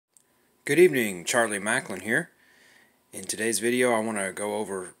Good evening, Charlie Macklin here. In today's video I want to go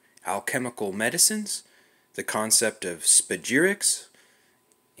over alchemical medicines, the concept of spagyrics,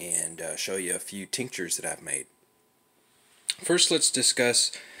 and show you a few tinctures that I've made. First, let's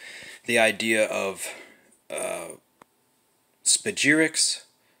discuss the idea of spagyrics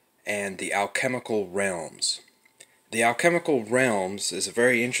and the alchemical realms. The alchemical realms is a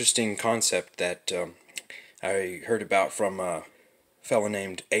very interesting concept that I heard about from a fellow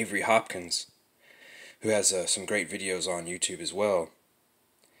named Avery Hopkins, who has some great videos on YouTube as well.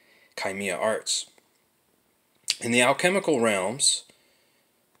 Kymia Arts. In the alchemical realms,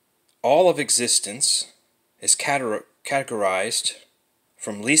 all of existence is categorized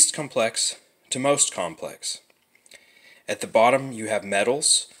from least complex to most complex. At the bottom you have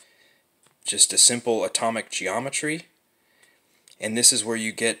metals, just a simple atomic geometry, and this is where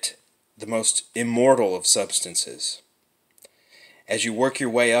you get the most immortal of substances. As you work your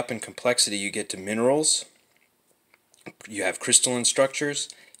way up in complexity, you get to minerals, you have crystalline structures,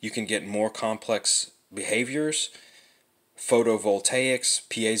 you can get more complex behaviors, photovoltaics,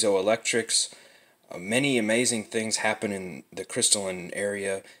 piezoelectrics. Many amazing things happen in the crystalline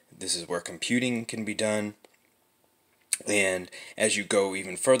area. This is where computing can be done. And as you go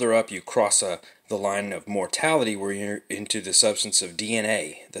even further up, you cross the line of mortality where you're into the substance of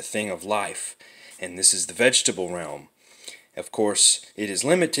DNA, the thing of life. And this is the vegetable realm. Of course, it is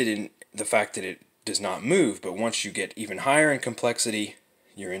limited in the fact that it does not move, but once you get even higher in complexity,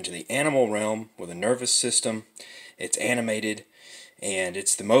 you're into the animal realm with a nervous system. It's animated, and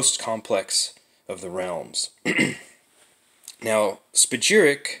it's the most complex of the realms. Now,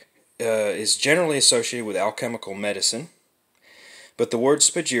 spagyric is generally associated with alchemical medicine, but the word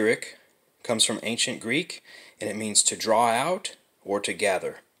spagyric comes from ancient Greek, and it means to draw out or to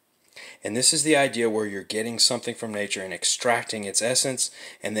gather. And this is the idea where you're getting something from nature and extracting its essence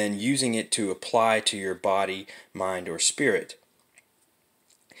and then using it to apply to your body, mind, or spirit.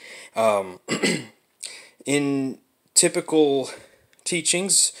 In typical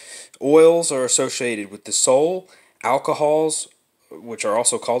teachings, oils are associated with the soul. Alcohols, which are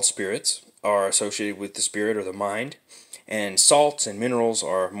also called spirits, are associated with the spirit or the mind. And salts and minerals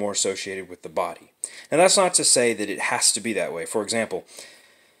are more associated with the body. Now that's not to say that it has to be that way. For example,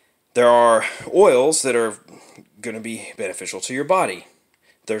 there are oils that are going to be beneficial to your body.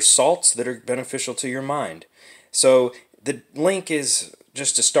 There's salts that are beneficial to your mind. So the link is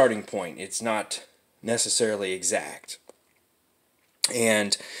just a starting point. It's not necessarily exact.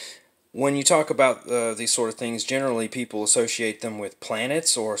 And when you talk about these sort of things, generally people associate them with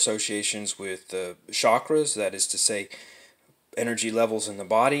planets or associations with chakras, that is to say, energy levels in the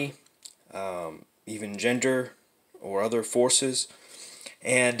body, even gender or other forces.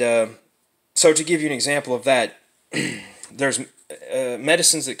 And so to give you an example of that, there's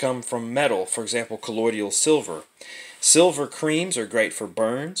medicines that come from metal, for example, colloidal silver. Silver creams are great for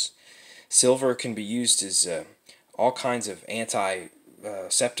burns. Silver can be used as all kinds of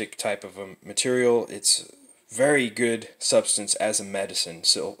antiseptic type of a material. It's very good substance as a medicine,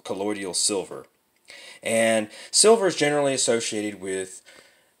 colloidal silver. And silver is generally associated with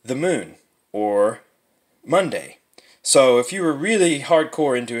the moon or Monday. So if you were really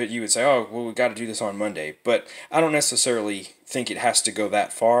hardcore into it, you would say, oh, well, we've got to do this on Monday. But I don't necessarily think it has to go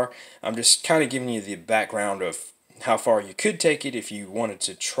that far. I'm just kind of giving you the background of how far you could take it if you wanted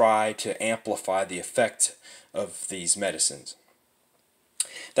to try to amplify the effect of these medicines.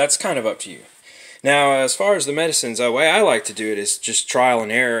 That's kind of up to you. Now, as far as the medicines, the way I like to do it is just trial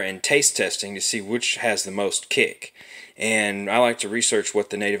and error and taste testing to see which has the most kick. And I like to research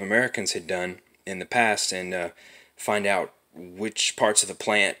what the Native Americans had done in the past and find out which parts of the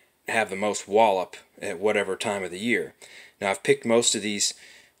plant have the most wallop at whatever time of the year. Now, I've picked most of these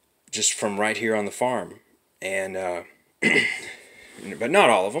just from right here on the farm, and but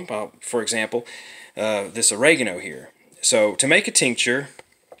not all of them. For example, this oregano here. So to make a tincture,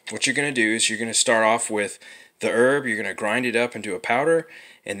 what you're going to do is you're going to start off with the herb. You're going to grind it up into a powder,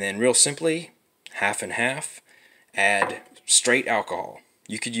 and then real simply, half and half, add straight alcohol.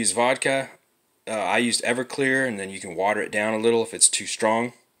 You could use vodka. I used Everclear, and then you can water it down a little if it's too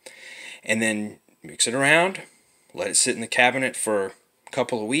strong. And then mix it around, let it sit in the cabinet for a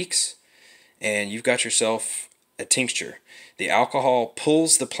couple of weeks, and you've got yourself a tincture. The alcohol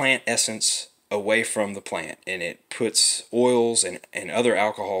pulls the plant essence away from the plant, and it puts oils and other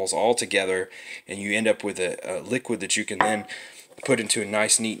alcohols all together, and you end up with a liquid that you can then put into a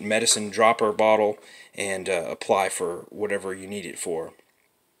nice neat medicine dropper bottle and apply for whatever you need it for.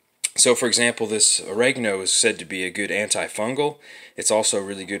 So for example, this oregano is said to be a good antifungal. It's also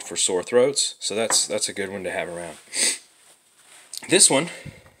really good for sore throats, so that's a good one to have around. This one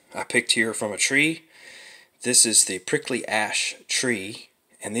I picked here from a tree. This is the prickly ash tree,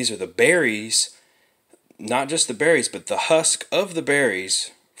 and these are the berries, not just the berries, but the husk of the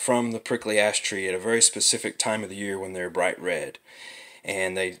berries from the prickly ash tree at a very specific time of the year when they're bright red.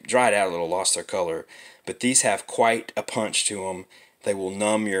 And they dried out a little, lost their color. But these have quite a punch to them. They will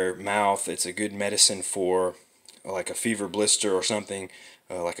numb your mouth. It's a good medicine for like a fever blister or something,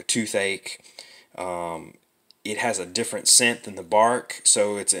 like a toothache. It has a different scent than the bark,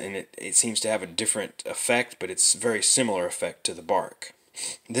 so it seems to have a different effect, but it's very similar effect to the bark.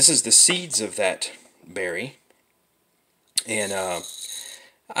 This is the seeds of that berry, and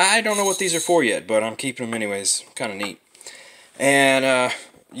I don't know what these are for yet, but I'm keeping them anyways. Kind of neat. And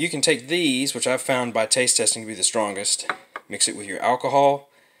you can take these, which I've found by taste testing to be the strongest, mix it with your alcohol,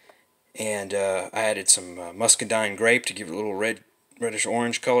 and I added some muscadine grape to give it a little reddish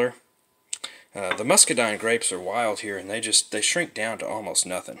orange color. The muscadine grapes are wild here, and they shrink down to almost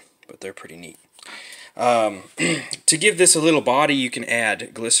nothing, but they're pretty neat. To give this a little body, you can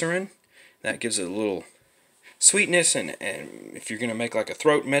add glycerin. That gives it a little sweetness, and if you're going to make like a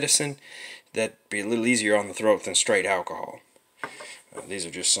throat medicine, that'd be a little easier on the throat than straight alcohol. These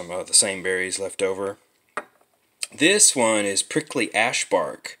are just some of the same berries left over. This one is prickly ash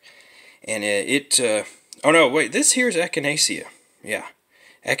bark, and oh no, wait, this here is echinacea. Yeah.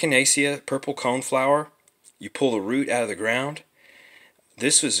 Echinacea, purple coneflower. You pull the root out of the ground.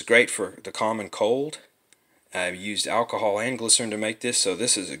 This was great for the common cold. I've used alcohol and glycerin to make this, so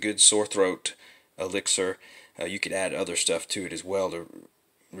this is a good sore throat elixir. You could add other stuff to it as well to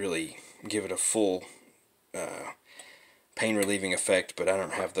really give it a full pain relieving effect, but I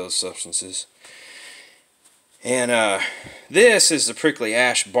don't have those substances. And this is the prickly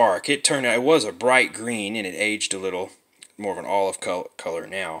ash bark. It turned out it was a bright green, and it aged a little. More of an olive color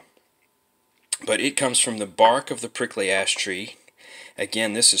now, but it comes from the bark of the prickly ash tree.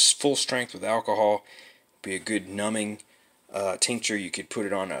 Again, this is full strength with alcohol. Be a good numbing tincture. You could put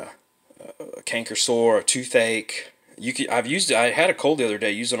it on a canker sore, a toothache. I've used it. I had a cold the other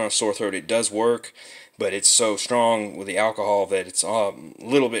day. Used it on a sore throat. It does work, but it's so strong with the alcohol that it's a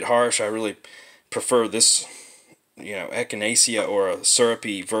little bit harsh. I really prefer this, echinacea or a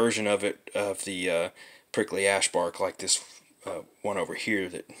syrupy version of it, of the prickly ash bark, like this one over here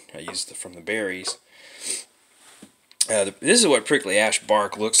that I used from the berries. This is what prickly ash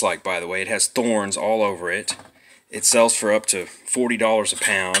bark looks like, by the way. It has thorns all over it. It sells for up to $40 a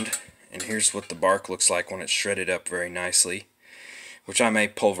pound, and here's what the bark looks like when it's shredded up very nicely, which I may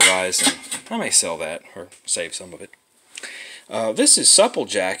pulverize, and I may sell that or save some of it. This is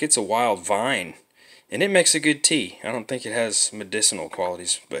supplejack. It's a wild vine, and it makes a good tea. I don't think it has medicinal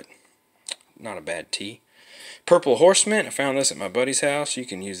qualities, but not a bad tea. Purple horsemint. I found this at my buddy's house. You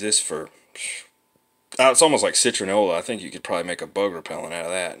can use this for... it's almost like citrinola. I think you could probably make a bug repellent out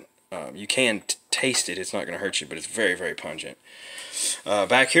of that. You can taste it. It's not going to hurt you, but it's very, very pungent.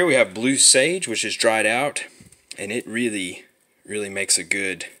 Back here we have blue sage, which is dried out, and it really, really makes a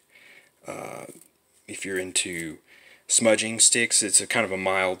good... if you're into smudging sticks, it's a kind of a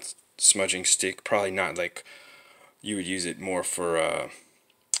mild smudging stick. Probably not like... You would use it more for...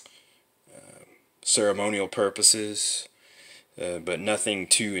 ceremonial purposes, but nothing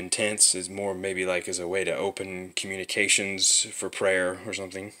too intense. Is more maybe like as a way to open communications for prayer or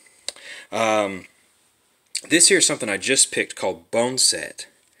something. This here is something I just picked called boneset,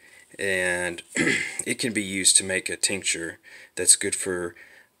 and it can be used to make a tincture that's good for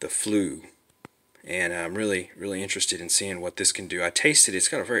the flu. And I'm really, really interested in seeing what this can do. I tasted it. It's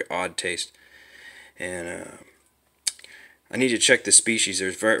got a very odd taste, and I need to check the species.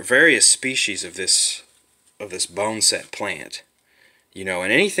 There's various species of this boneset plant, and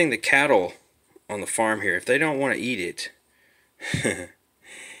anything the cattle on the farm here, if they don't want to eat it,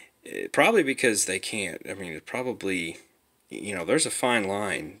 probably because they can't. I mean, it probably, there's a fine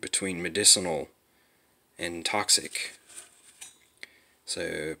line between medicinal and toxic.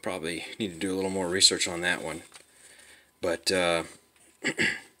 So probably need to do a little more research on that one. But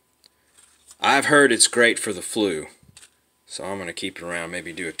I've heard it's great for the flu. So I'm going to keep it around,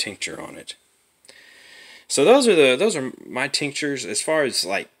 maybe do a tincture on it. So those are my tinctures. As far as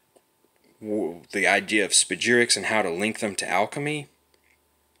like the idea of spagyrics and how to link them to alchemy,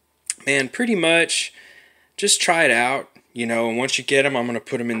 man, pretty much just try it out. And once you get them, I'm going to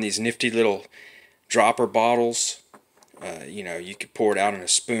put them in these nifty little dropper bottles. You could pour it out in a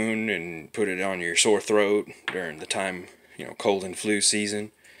spoon and put it on your sore throat during the time, cold and flu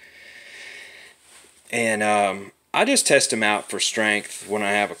season. And I just test them out for strength when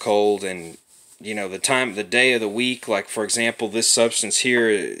I have a cold, and the day of the week. Like for example, this substance here,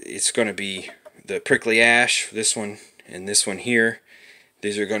 it's going to be the prickly ash, this one and this one here.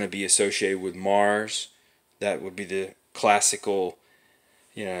 These are going to be associated with Mars. That would be the classical,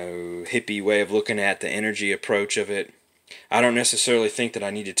 hippie way of looking at the energy approach of it. I don't necessarily think that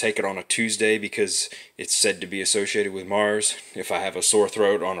I need to take it on a Tuesday because it's said to be associated with Mars. If I have a sore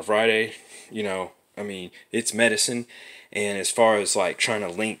throat on a Friday, it's medicine. And as far as like trying to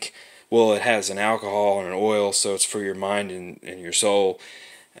link, well, it has an alcohol and an oil, so it's for your mind and your soul.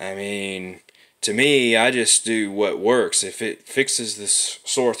 To me, I just do what works. If it fixes this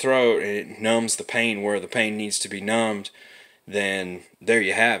sore throat and it numbs the pain where the pain needs to be numbed, then there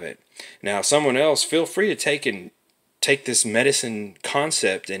you have it. Now, someone else, feel free to take this medicine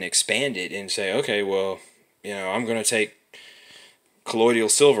concept and expand it and say, okay, well, I'm going to take colloidal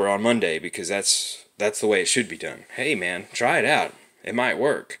silver on Monday because that's the way it should be done. Hey, man, try it out. It might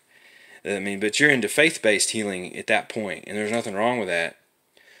work. But you're into faith-based healing at that point, and there's nothing wrong with that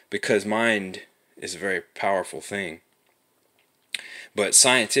because mind is a very powerful thing. But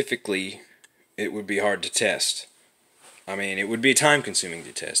scientifically, it would be hard to test. It would be time-consuming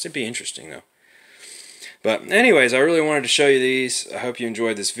to test. It'd be interesting, though. But anyways, I really wanted to show you these. I hope you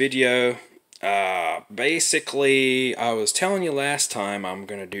enjoyed this video. Basically, I was telling you last time I'm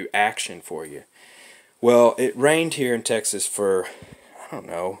going to do action for you. Well, it rained here in Texas for, I don't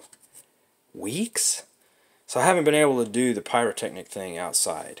know, weeks? So I haven't been able to do the pyrotechnic thing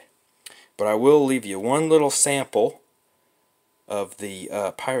outside. But I will leave you one little sample of the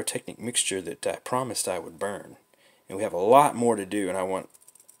pyrotechnic mixture that I promised I would burn. And we have a lot more to do, and I want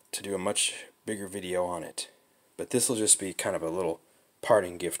to do a much bigger video on it. But this will just be kind of a little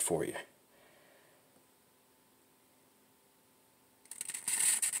parting gift for you.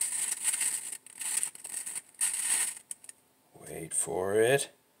 Wait for it.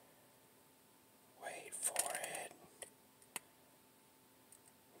 Wait for it.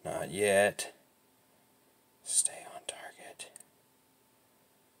 Not yet. Stay on target.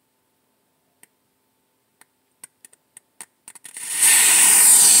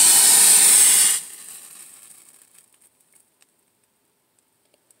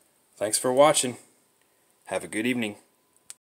 Thanks for watching. Have a good evening.